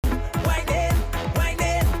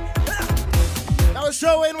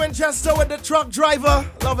show in Winchester with the truck driver.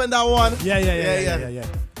 Loving that one. Yeah.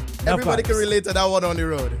 Everybody can relate to that one on the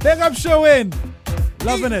road. Big up show in.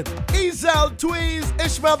 Loving it. Ezel, Tweez,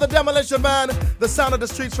 Ishmael, the Demolition Man. The sound of the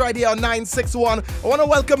streets right here on 961. I want to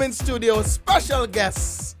welcome in studio special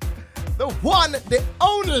guests. The one, the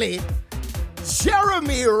only,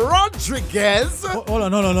 Jeromy Rodriguez. Hold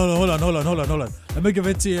on. Let me give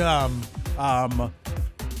it to you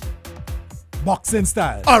boxing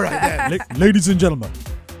style. All right, then. Ladies and gentlemen,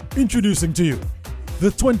 introducing to you the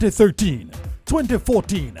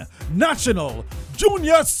 2013-2014 National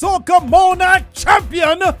Junior Soca Monarch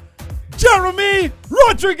Champion, Jeromy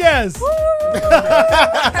Rodriguez.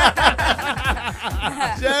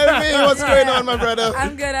 Jeromy, what's going on, my brother?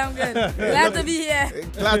 I'm good. Glad to be here.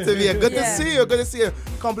 Glad to be here. Good to see you.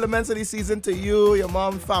 Compliments of the season to you, your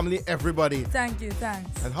mom, family, everybody. Thank you,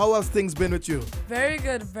 thanks. And how have things been with you? Very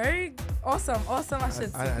good, very awesome, I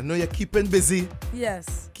should say. I know you're keeping busy.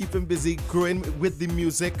 Yes. Keeping busy, growing with the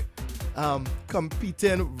music,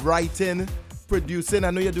 competing, writing, producing.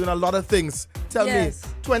 I know you're doing a lot of things. Tell me,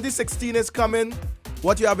 2016 is coming.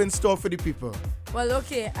 What you have in store for the people? Well,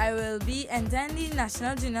 okay, I will be entering the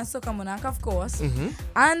National Junior Soca Monarch, of course.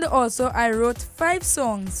 And also, I wrote 5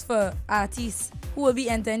 songs for artists who will be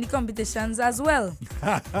entering the competitions as well.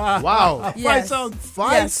 Wow. Yes. 5 songs?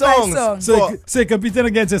 Yes, 5 songs. So you're competing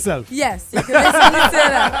against yourself? Yes, you can basically say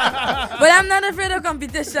that. But I'm not afraid of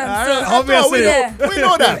competition. So obviously. We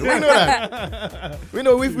know that. We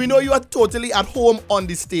know you are totally at home on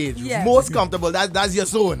the stage. Yes. Most comfortable. That's your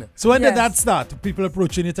zone. So when did that start? People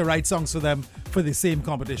approaching you to write songs for them for the same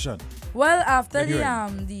competition? Well, after the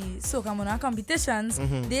Soca Monarch competitions,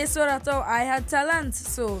 they saw that I had talent.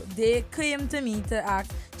 So they came to me to ask,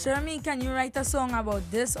 Jeromy, can you write a song about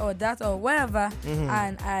this or that or whatever?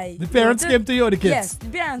 And The parents came to you or the kids? Yes, the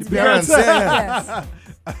parents. Yes.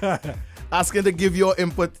 Yes. Asking to give your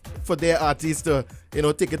input for their artists to,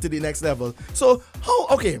 take it to the next level. So,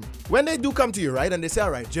 when they do come to you, right, and they say,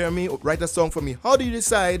 all right, Jeromy, write a song for me, how do you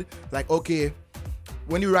decide,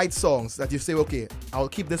 when you write songs, that you say, okay, I'll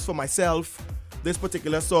keep this for myself, this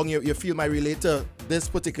particular song, you feel might relate to this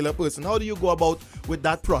particular person. How do you go about with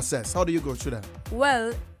that process? How do you go through that?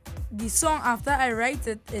 Well, the song, after I write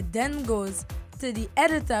it, it then goes to the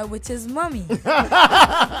editor, which is mommy.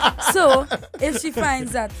 So if she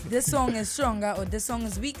finds that this song is stronger or this song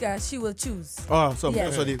is weaker, she will choose.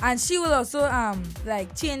 And she will also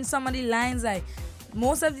change some of the lines.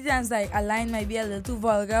 Most of the times, a line might be a little too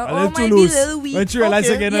vulgar or might be a little weak. When she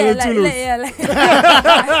realizes again, a little too loose.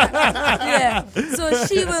 Yeah. So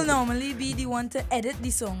she will normally be the one to edit the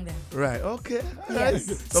song then. Right. Okay. Yes.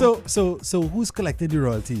 Nice. So who's collecting the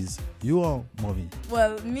royalties? You or mommy?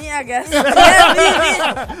 Well, me, I guess.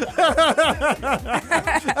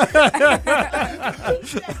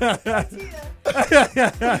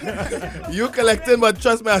 You collecting, but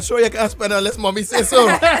trust me, I'm sure you can't spend unless mommy says so. You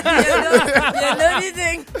know the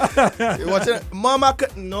thing. You watching? Mama,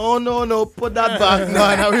 no, put that back.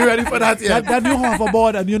 No, we ready for that yet. That new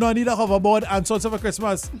hoverboard, and you don't need a hoverboard and sorts of a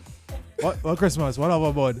Christmas. What Christmas? What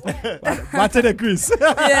hoverboard? Back to the Chris.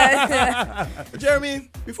 Yeah. Jeromy,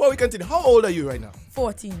 before we continue, how old are you right now?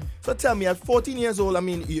 14. So tell me, at 14 years old,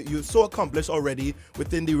 you're so accomplished already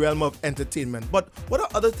within the realm of entertainment. But what are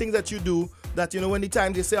other things that you do that, when the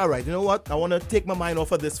time they say, all right, you know what, I want to take my mind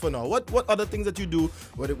off of this for now. What other things that you do?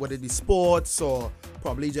 Would it be sports or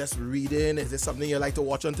probably just reading? Is there something you like to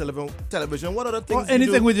watch on television? What other things? Or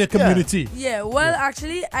anything with your community? Yeah,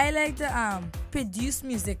 actually, I like to produce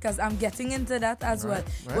music because I'm getting into that as well.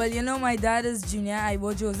 Right. Well, my dad is Junior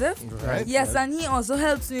Ibo Joseph. Right. Yes, and he also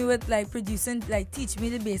helps me with producing, teach me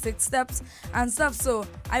the basic steps and stuff. So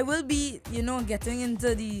I will be, getting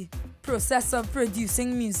into the process of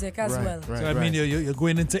producing music as well. Right, so I mean, you're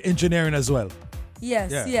going into engineering as well.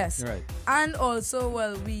 Yes. Right. And also,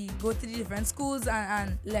 we go to the different schools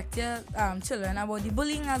and lecture children about the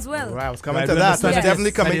bullying as well. Right, I was coming to that. Yes.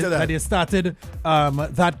 Definitely coming to that. That you started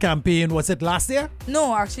that campaign, was it last year?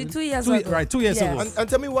 No, actually 2 years ago. Right, 2 years ago. And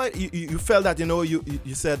tell me why you felt that,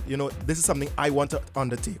 you said, this is something I want to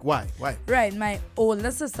undertake. Why? Right, my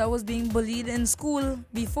older sister was being bullied in school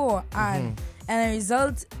before, and as a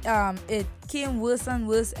result, it came worse and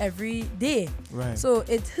worse every day. Right. So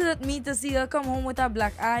it hurt me to see her come home with a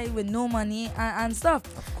black eye, with no money and stuff.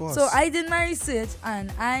 Of course. So I did my research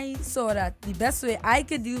and I saw that the best way I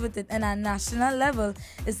could deal with it on a national level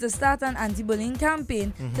is to start an anti-bullying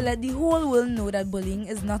campaign to let the whole world know that bullying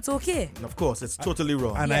is not okay. Of course, it's totally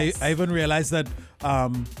wrong. And I even realized that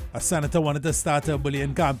a senator wanted to start a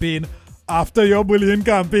bullying campaign after your bullying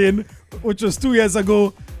campaign, which was 2 years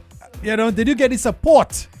ago. Did you get the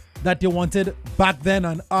support that you wanted back then,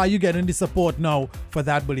 and are you getting the support now for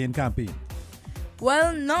that bullying campaign?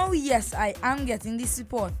 Well, now, yes, I am getting the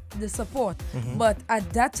support. But at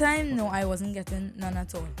that time, no, I wasn't getting none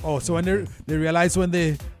at all. Oh, so when they realized when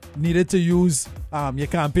they needed to use your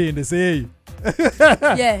campaign, they say, hey.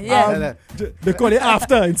 Yeah. They call it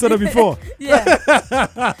after instead of before. Yeah.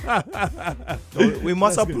 So we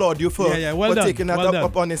must applaud you for, well done. taking that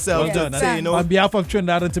up on yourself. Well done. Say, On behalf of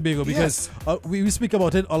Trinidad and Tobago, because we speak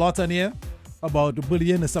about it a lot on here, about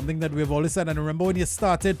bullying is something that we've always said. And remember when you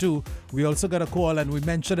started to, we also got a call and we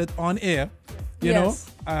mentioned it on air, you know,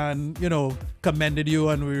 and, commended you,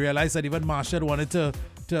 and we realized that even Marshall wanted to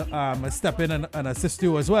step in and assist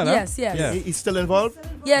you as well. Yes. Yeah. He's still involved?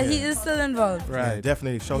 Yeah, he is still involved. Right. Yeah,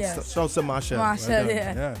 definitely. Shouts to Marshall. Marshall,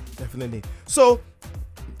 Yeah. Definitely. So,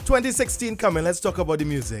 2016 coming. Let's talk about the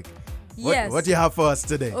music. What do you have for us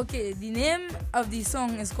today? Okay, the name of the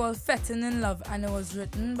song is called Feteing in Love, and it was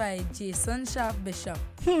written by Jason Sharp Bishop.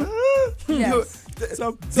 Yes.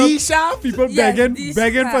 D Sharp? People begging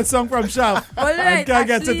for a song from Sharp. All right, and can't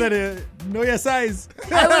get to the know your size.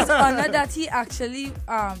 I was honored that he actually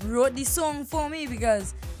wrote the song for me,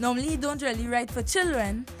 because normally he don't really write for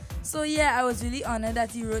children. So yeah, I was really honored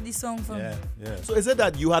that he wrote the song for me. Yeah. So is it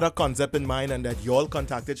that you had a concept in mind and that you all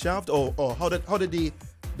contacted Shaft, or how did the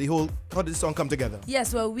song come together?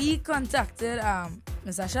 Yes, well, we contacted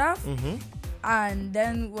Mr. Shaft, and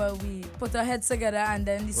then we put our heads together, and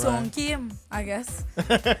then the song came, I guess. You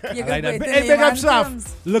like that. Hey, big up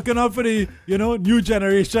Shaft, looking out for the new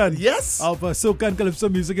generation. Yes. Of Soca and Calypso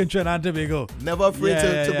music in Trinidad and Tobago. Never afraid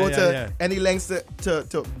to go to any lengths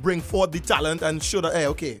to bring forth the talent and show that, hey,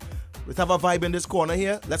 okay, let's have a vibe in this corner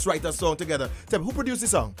here. Let's write a song together. Tell me, who produced the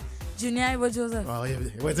song? Junior Ivo Joseph. Oh, yeah.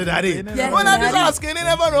 Where's the daddy? Yeah, well, I'm just asking. You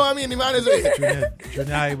never know. I mean, the man is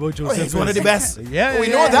Junior Ivo Joseph. He's one of the best. We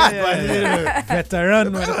know that. Yeah.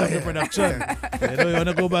 Veteran when it comes to production. You want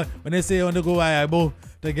to go back. When they say you want to go by Ivo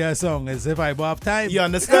to get a song, as if Ivo have time. You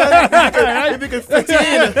understand? If you can fit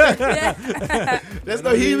in. There's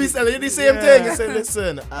no he was telling you the same thing. He said,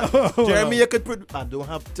 listen, Jeromy, you could I don't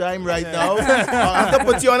have time right now. I have to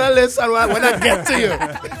put you on a list, and when I get to you.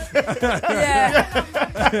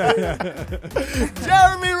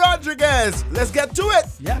 Jeromy Rodriguez, let's get to it.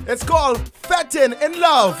 It's called Feteing in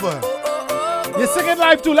Love. You're singing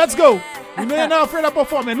live too. Let's go. You know you're not afraid of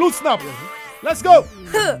performing. Loosen up. Let's go.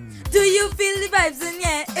 Do you feel the vibes in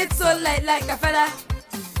here? It's so light like a feather.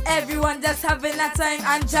 Everyone just having a time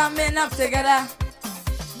and jamming up together.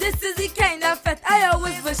 This is the kind of fete I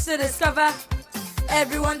always wish to discover.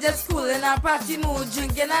 Everyone just cool in a party mood,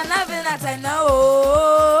 drinking and having a time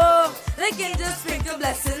now. They can just sprinkle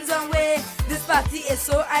blessings on way. This party is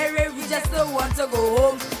so irate, we just don't want to go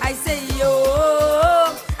home. I say yo,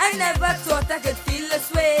 I never thought I could feel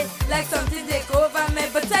this way, like something take over me,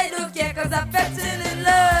 but I don't care, cause I'm feteing in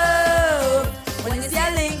love. When you see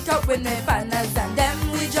I link up with my partners and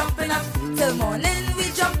them, we jumping up till morning, we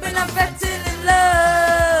jumping up, feteing in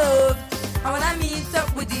love. I wanna meet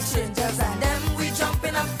up with these strangers and them, we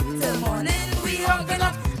jumping up till morning, we hugging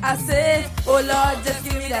up. I say, oh Lord, just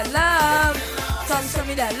give me that love. Come show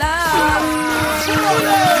me that love.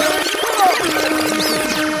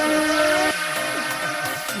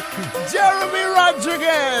 Jeromy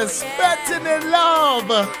Rodriguez, Feteing in Love.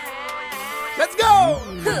 Let's go.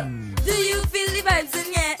 Do you feel the vibes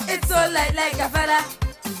in here? It's so light like a feather.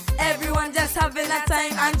 Everyone just having a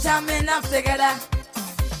time and jamming up together.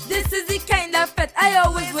 This is the kind of fete I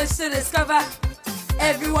always wish to discover.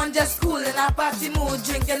 Everyone just cool in a party mood,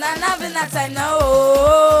 drinking and having a time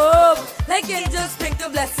now. Like angels sprinkle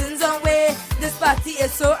blessings on way. This party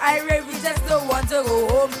is so irate, we just don't want to go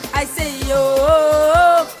home. I say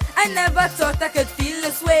yo, I never thought I could feel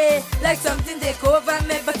this way, like something take over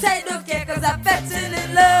me, but I don't care, cause I'm feteing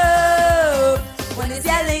in love. When it's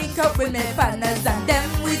I link up with my partners and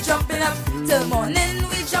them, we jumping up till morning,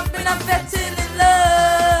 we jumping up, feteing in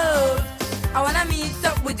love. I wanna meet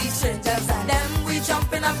up with these strangers and them, we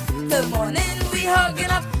jumping up till morning, we hugging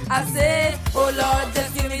up. I say, oh Lord,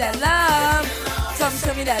 just give me that love. Come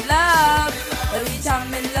show me that love. Let me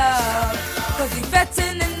jam in love. Cause we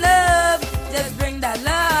feteing in love. Just bring that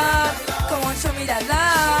love. Come on, show me that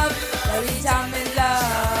love. Let me jam in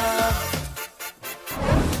love.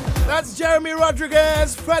 That's Jeromy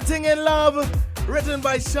Rodriguez, Feteing in Love. Written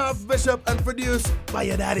by Sharp Bishop and produced by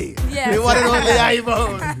your daddy. Yes. The one and only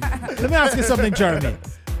iPhone. Let me ask you something, Jeromy.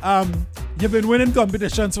 You've been winning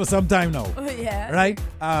competitions for some time now. Oh, yeah. Right?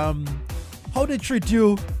 How they treat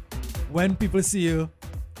you when people see you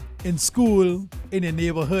in school, in your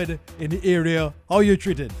neighborhood, in the area? How you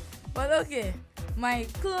treated? Well, okay. My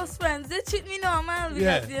close friends, they treat me normal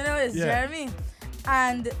because, it's Jeromy.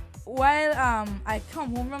 And while I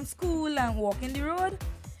come home from school and walk in the road,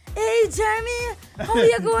 hey Jeromy, how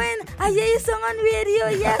you going? I hear your song on radio.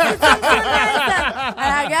 Yes, it sounds so nice. And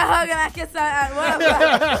I get a hug and I kiss her and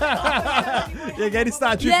whatever. You get the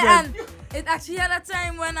start Yeah, and it actually had a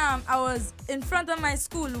time when I was in front of my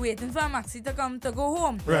school waiting for a maxi to come to go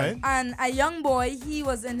home. Right. And a young boy, he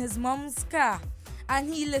was in his mom's car.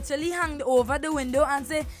 And he literally hung over the window and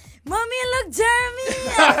said, Mommy, look, Jeromy.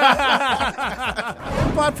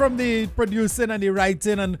 Apart from the producing and the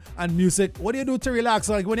writing and music, what do you do to relax?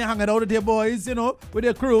 Like when you're hanging out with your boys, with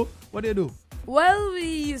your crew, what do you do? Well, we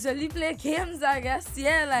usually play games, I guess.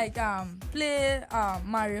 Yeah, like play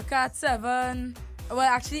Mario Kart 7. Well,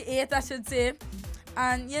 actually 8, I should say.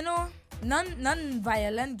 And, non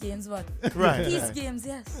violent games, but peace games,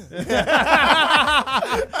 yes.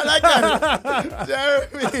 I like that.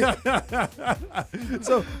 Jeromy.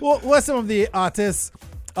 So, what are some of the artists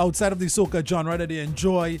outside of the soca genre that you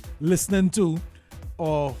enjoy listening to,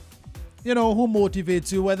 or who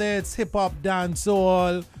motivates you? Whether it's hip hop,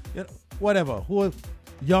 dancehall, whatever. Who,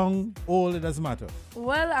 young, old, it doesn't matter.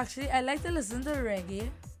 Well, actually, I like to listen to reggae.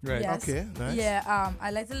 Right. Yes. Okay, nice. Yeah, I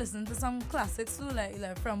like to listen to some classics too,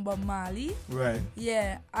 like from Bob Marley. Right.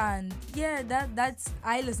 Yeah, and that's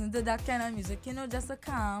I listen to that kind of music, just to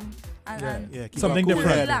calm and keep something cool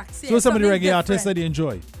different. relax. So, some of the something reggae artists that different. you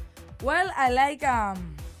enjoy. Well,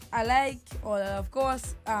 of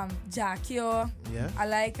course, Jackie. Yeah. I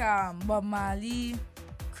like Bob Marley,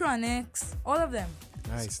 Chronics, all of them.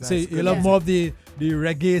 Nice. So, you Good. love more of the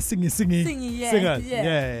reggae singing yeah, singers.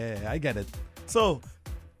 yeah. Yeah, I get it. So,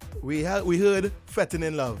 we heard Feteing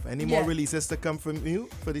in Love. Any more Yeah. releases to come from you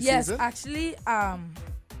for the Yes, season? actually,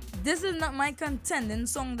 this is not my contending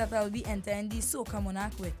song that I'll be entering the Soca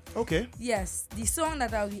Monarch with. Okay. Yes, the song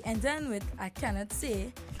that I'll be entering with, I cannot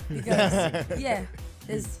say because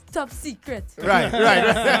it's top secret. Right.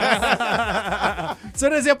 So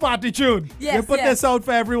there's your party tune. Yes, you put yes. this out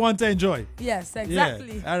for everyone to enjoy. Yes,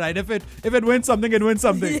 exactly. Yeah. All right. If it wins something, it wins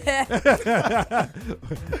something. Yeah.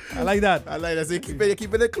 I like that. I like that. So you're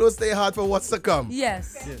keeping it close to your heart for what's to come.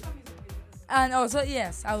 Yes. And also,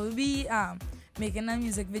 yes, I will be making a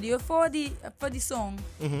music video for the song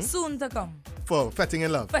soon to come. For Feteing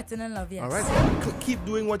in Love. Feteing in Love, yes. All right. Keep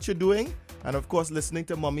doing what you're doing. And of course, listening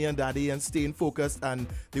to Mommy and Daddy and staying focused and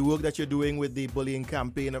the work that you're doing with the bullying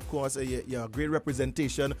campaign. Of course, you're a great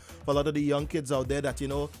representation for a lot of the young kids out there that,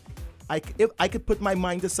 if I could put my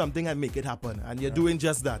mind to something and make it happen. And you're doing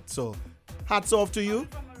just that. So, hats off to you.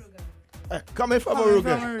 Coming from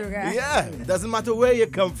Aruga. Yeah, it doesn't matter where you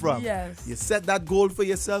come from. Yes. You set that goal for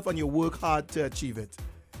yourself and you work hard to achieve it.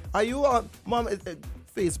 Are you on, Mom,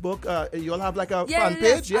 Facebook? You'll have like a fan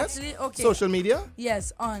page, yes? Actually, okay. Social media?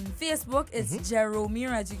 Yes, on Facebook, it's Jeromy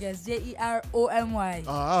Rodriguez, Jeromy.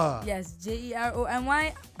 Ah. Yes,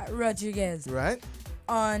 Jeromy Rodriguez. Right.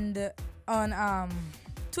 On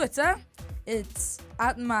Twitter, it's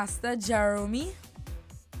 @Master Jeromy.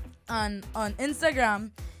 And on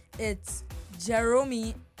Instagram, it's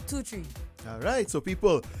Jeromy23. All right. So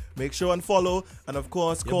people, make sure and follow, and of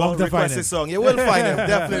course, You're call, bound to find request him. a song. You will find him,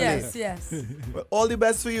 definitely. Yes. Well, all the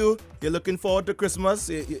best for you. You're looking forward to Christmas.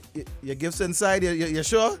 Your gifts inside. You're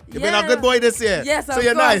sure? You've been a good boy this year. Yes, so of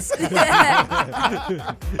you're course. nice.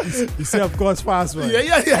 Yeah. You say, of course, fast one.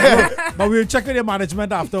 Yeah. But we'll check with your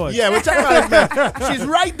management afterwards. Yeah, we'll check management. She's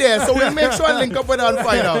right there, so we'll make sure and link up with her and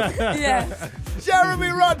find out. Yes.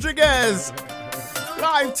 Jeromy Rodriguez,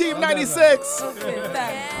 Live Team 96. Okay,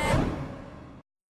 thanks.